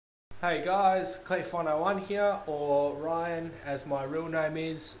Hey guys, Clief101 here, or Ryan as my real name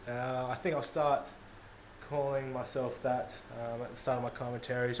is. I think I'll start calling myself that at the start of my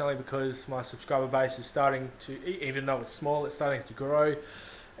commentaries, only because my subscriber base is starting to, even though it's small, it's starting to grow,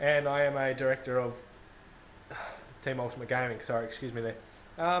 and I am a director of Team Ultimate Gaming, sorry, excuse me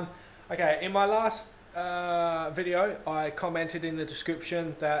there. Okay, in my last video, I commented in the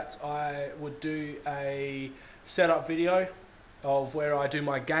description that I would do a setup video of where I do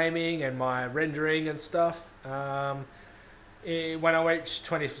my gaming and my rendering and stuff when I reach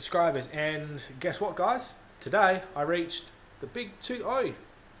 20 subscribers. And guess what, guys? Today I reached the big 2-0.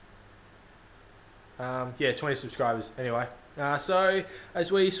 Yeah, 20 subscribers anyway. So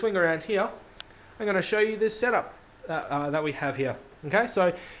as we swing around here, I'm going to show you this setup that we have here. Okay,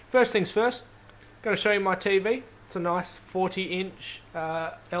 so first things first, I'm going to show you my TV. It's a nice 40-inch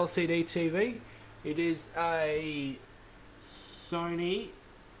LCD TV. It is a Sony,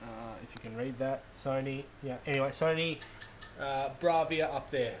 if you can read that, Sony, yeah, anyway, Sony Bravia up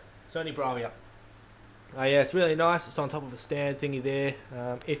there, Sony Bravia. Yeah, it's really nice. It's on top of a stand thingy there.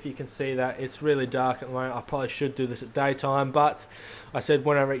 If you can see that, it's really dark at the moment. I probably should do this at daytime, but I said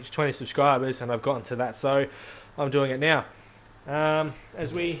when I reach 20 subscribers, and I've gotten to that, so I'm doing it now.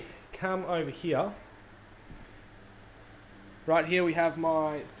 As we come over here, right here we have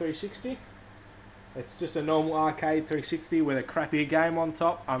my 360. It's just a normal arcade 360 with a crappier game on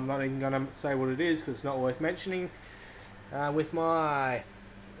top. I'm not even going to say what it is because it's not worth mentioning. With my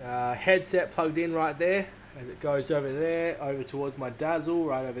headset plugged in right there, as it goes over there, over towards my Dazzle,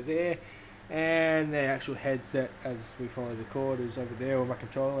 right over there. And the actual headset, as we follow the cord, is over there with my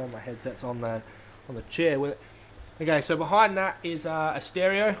controller, and my headset's on the chair with it. Okay, so behind that is a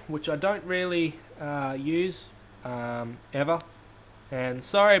stereo, which I don't really use ever. And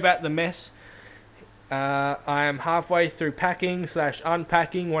sorry about the mess. I am halfway through packing /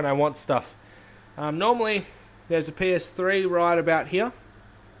 unpacking when I want stuff. Normally there's a PS3 right about here,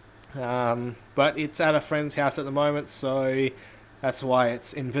 but it's at a friend's house at the moment, so that's why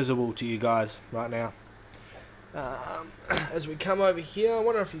it's invisible to you guys right now. As we come over here, I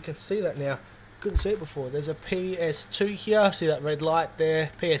wonder if you can see that now. Couldn't see it before. There's a PS2 here. See that red light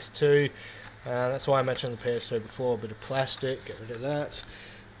there? PS2. That's why I mentioned the PS2 before. A bit of plastic. Get rid of that.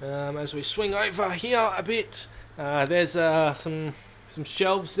 As we swing over here a bit, there's some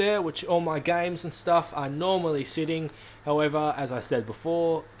shelves there, which all my games and stuff are normally sitting. However, as I said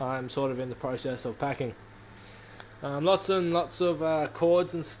before, I'm sort of in the process of packing. Lots and lots of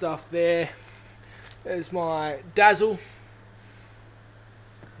cords and stuff there. There's my Dazzle,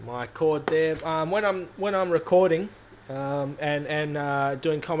 my cord there. When I'm recording and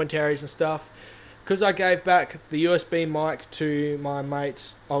doing commentaries and stuff, because I gave back the USB mic to my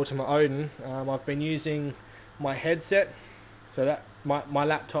mate Ultimate Odin, I've been using my headset, so that my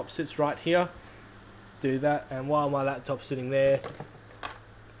laptop sits right here. Do that, and while my laptop's sitting there,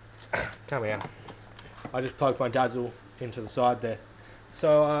 come here, I just plug my Dazzle into the side there.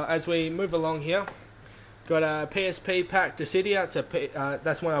 So as we move along here, got a PSP pack to Cydia.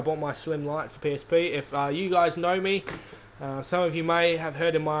 That's when I bought my slim light for PSP. If you guys know me, some of you may have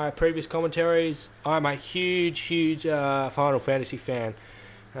heard in my previous commentaries, I'm a huge Final Fantasy fan.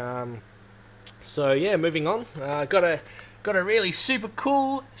 So yeah, moving on. Got a really super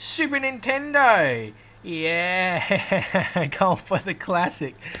cool Super Nintendo. Yeah, going for the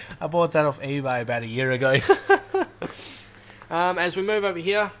classic. I bought that off eBay about a year ago. As we move over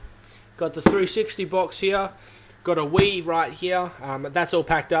here, got the 360 box here. Got a Wii right here. That's all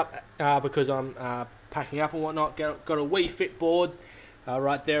packed up because I'm packing up and whatnot. Got a Wii Fit board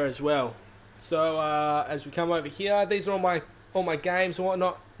right there as well. So as we come over here, these are all my games and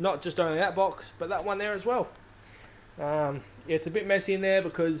whatnot. Not just only that box, but that one there as well. Yeah, it's a bit messy in there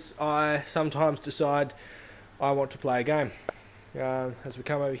because I sometimes decide I want to play a game. As we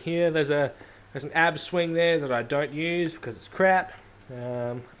come over here, there's an ab swing there that I don't use because it's crap.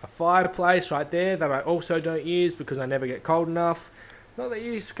 A fireplace right there that I also don't use because I never get cold enough. Not that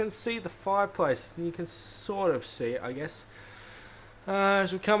you can see the fireplace, you can sort of see it, I guess.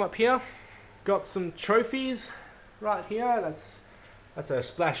 As we come up here, got some trophies right here. That's a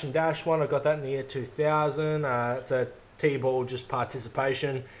Splash and Dash one. I got that in the year 2000. It's a T-ball, just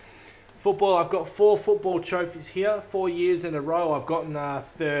participation. Football, I've got 4 football trophies here. 4 years in a row I've gotten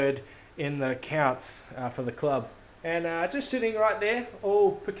third in the counts for the club. And just sitting right there,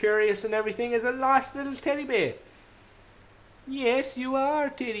 all precarious and everything, is a nice little teddy bear. Yes, you are a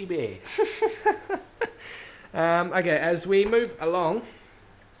teddy bear. Okay, as we move along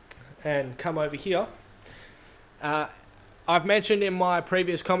and come over here, I've mentioned in my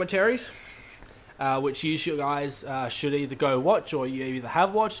previous commentaries which you guys should either go watch or you either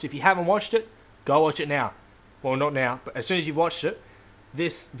have watched. If you haven't watched it, go watch it now. Well, not now, but as soon as you've watched it,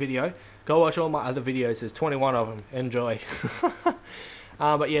 this video, go watch all my other videos. There's 21 of them. Enjoy.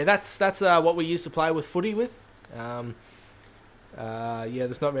 But yeah, that's what we used to play with footy with. Yeah,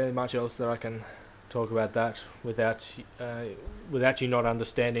 there's not really much else that I can talk about that without you not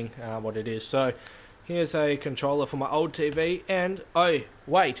understanding what it is. So here's a controller for my old TV, and oh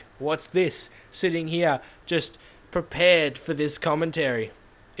wait, what's this sitting here just prepared for this commentary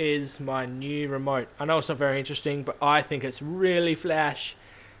is my new remote. I know it's not very interesting, but I think it's really flash.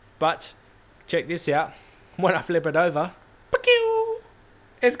 But check this out. When I flip it over,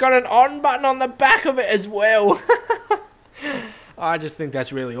 it's got an on button on the back of it as well. I just think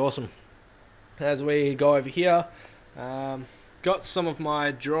that's really awesome. As we go over here, got some of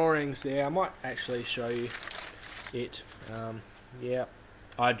my drawings there. I might actually show you it. Yeah,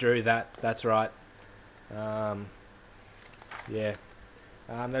 I drew that. That's right. Yeah.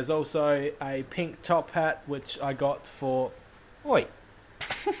 There's also a pink top hat which I got for that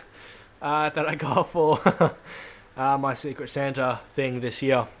I got for my Secret Santa thing this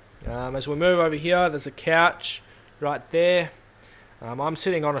year. As we move over here, there's a couch right there. I'm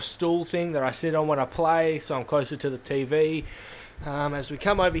sitting on a stool thing that I sit on when I play, so I'm closer to the TV. As we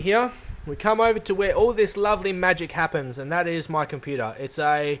come over here, we come over to where all this lovely magic happens, and that is my computer. It's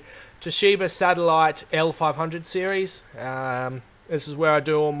a Toshiba Satellite L500 series. This is where I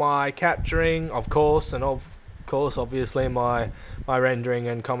do all my capturing, of course, and obviously my rendering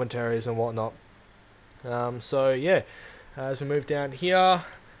and commentaries and whatnot. So yeah, as we move down here,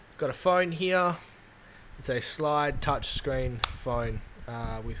 got a phone here. It's a slide touchscreen phone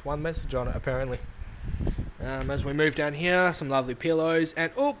with one message on it apparently. As we move down here, some lovely pillows,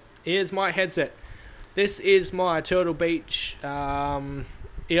 and oh, here's my headset. This is my Turtle Beach Air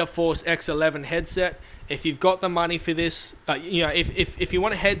Force X11 headset. If you've got the money for this, you know, if you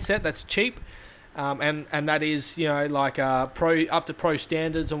want a headset that's cheap, and that is, you know, like up to pro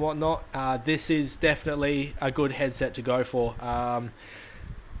standards and whatnot, this is definitely a good headset to go for.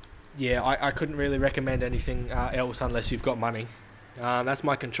 Yeah, I couldn't really recommend anything else unless you've got money. That's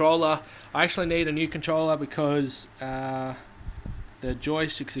my controller. I actually need a new controller because the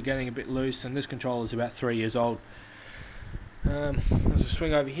joysticks are getting a bit loose, and this controller is about 3 years old. Let's just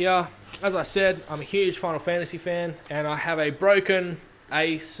swing over here. As I said, I'm a huge Final Fantasy fan, and I have a broken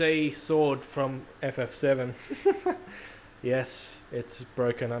AC sword from FF7. Yes, it's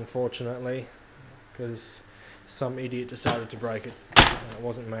broken, unfortunately, because some idiot decided to break it. It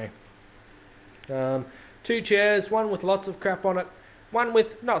wasn't me. 2 chairs, one with lots of crap on it, one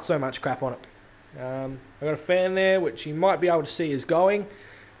with not so much crap on it. I've got a fan there, which you might be able to see is going.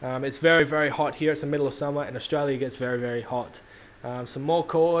 It's very, very hot here. It's the middle of summer, and Australia gets very, very hot. Some more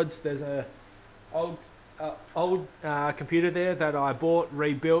cords. There's a old computer there that I bought,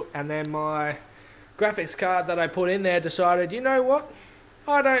 rebuilt, and then my graphics card that I put in there decided, you know what?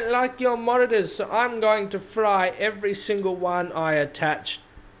 I don't like your monitors, so I'm going to fry every single one I attach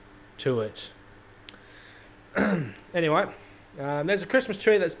to it. Anyway, there's a Christmas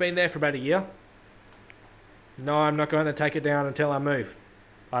tree that's been there for about a year. No, I'm not going to take it down until I move.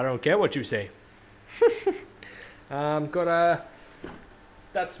 I don't care what you say.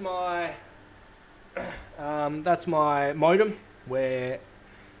 That's my modem where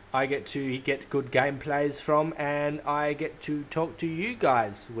I get to get good gameplays from, and I get to talk to you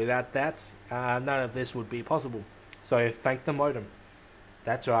guys. Without that, none of this would be possible. So thank the modem.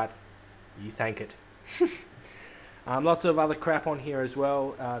 That's right, you thank it. Lots of other crap on here as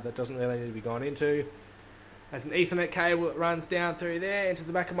well that doesn't really need to be gone into. There's an Ethernet cable that runs down through there into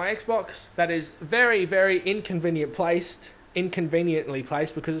the back of my Xbox. That is very, very inconveniently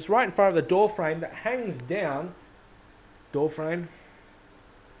placed because it's right in front of the door frame that hangs down. Door frame.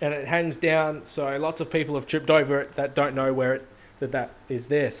 And it hangs down, so lots of people have tripped over it that don't know where that is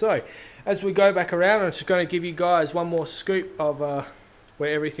there. So, as we go back around, I'm just going to give you guys one more scoop of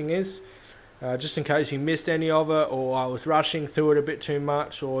where everything is. Just in case you missed any of it, or I was rushing through it a bit too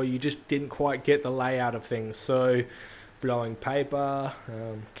much, or you just didn't quite get the layout of things. So, blowing paper,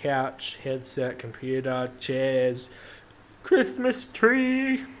 couch, headset, computer, chairs, Christmas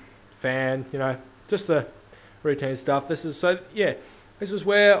tree, fan, you know, just the routine stuff. This is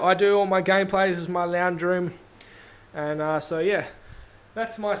where I do all my gameplay. This is my lounge room. And so yeah,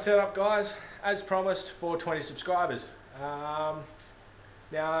 that's my setup, guys, as promised, for 20 subscribers.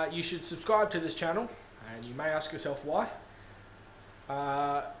 Now, you should subscribe to this channel, and you may ask yourself why.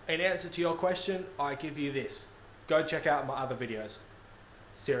 In answer to your question, I give you this. Go check out my other videos.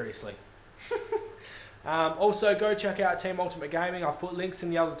 Seriously. Also, go check out Team Ultimate Gaming. I've put links in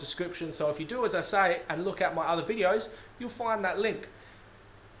the other description, so if you do as I say and look at my other videos, you'll find that link.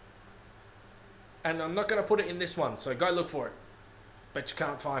 And I'm not going to put it in this one, so go look for it. But you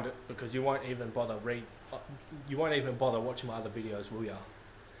can't find it because you won't even bother watching my other videos, will ya?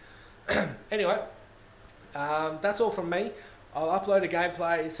 Anyway, that's all from me. I'll upload a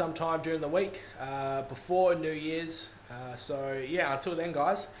gameplay sometime during the week before New Year's. So yeah, until then,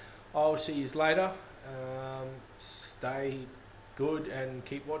 guys, I'll see you later. Stay good and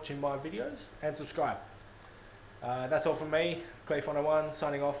keep watching my videos and subscribe. That's all from me, Clief101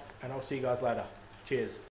 signing off, and I'll see you guys later. Cheers.